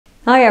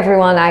Hi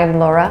everyone, I am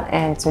Laura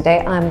and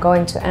today I'm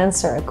going to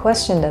answer a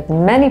question that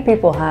many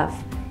people have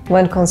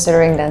when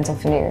considering dental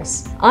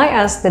veneers. I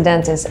asked the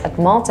dentist at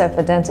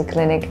Maltepe Dental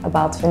Clinic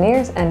about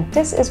veneers and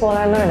this is what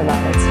I learned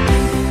about it.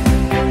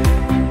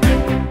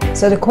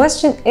 So the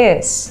question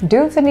is,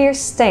 do veneers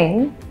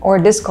stain or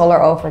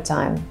discolor over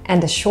time?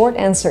 And the short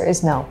answer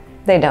is no,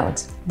 they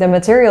don't. The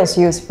materials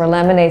used for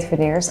laminate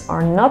veneers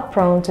are not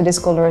prone to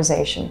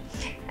discolorization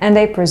and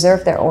they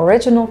preserve their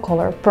original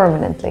color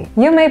permanently.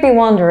 You may be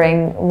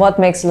wondering what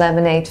makes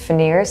laminate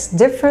veneers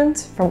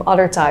different from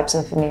other types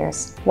of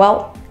veneers.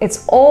 Well,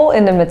 it's all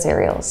in the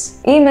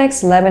materials.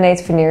 EMAX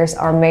laminate veneers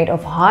are made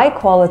of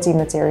high-quality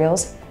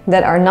materials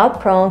that are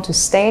not prone to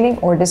staining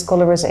or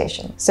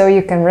discolorization. So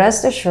you can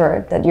rest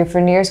assured that your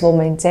veneers will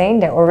maintain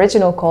their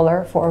original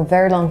color for a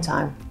very long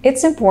time.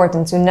 It's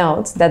important to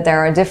note that there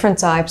are different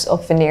types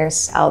of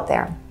veneers out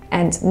there,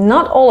 and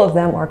not all of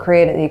them are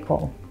created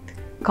equal.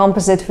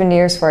 Composite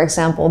veneers, for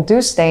example, do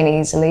stain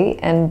easily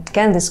and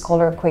can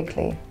discolor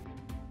quickly.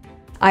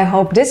 I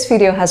hope this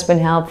video has been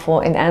helpful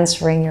in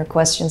answering your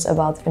questions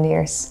about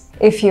veneers.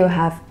 If you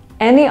have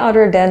any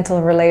other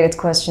dental related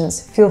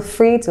questions, feel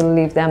free to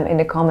leave them in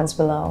the comments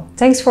below.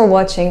 Thanks for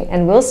watching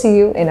and we'll see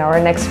you in our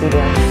next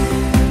video.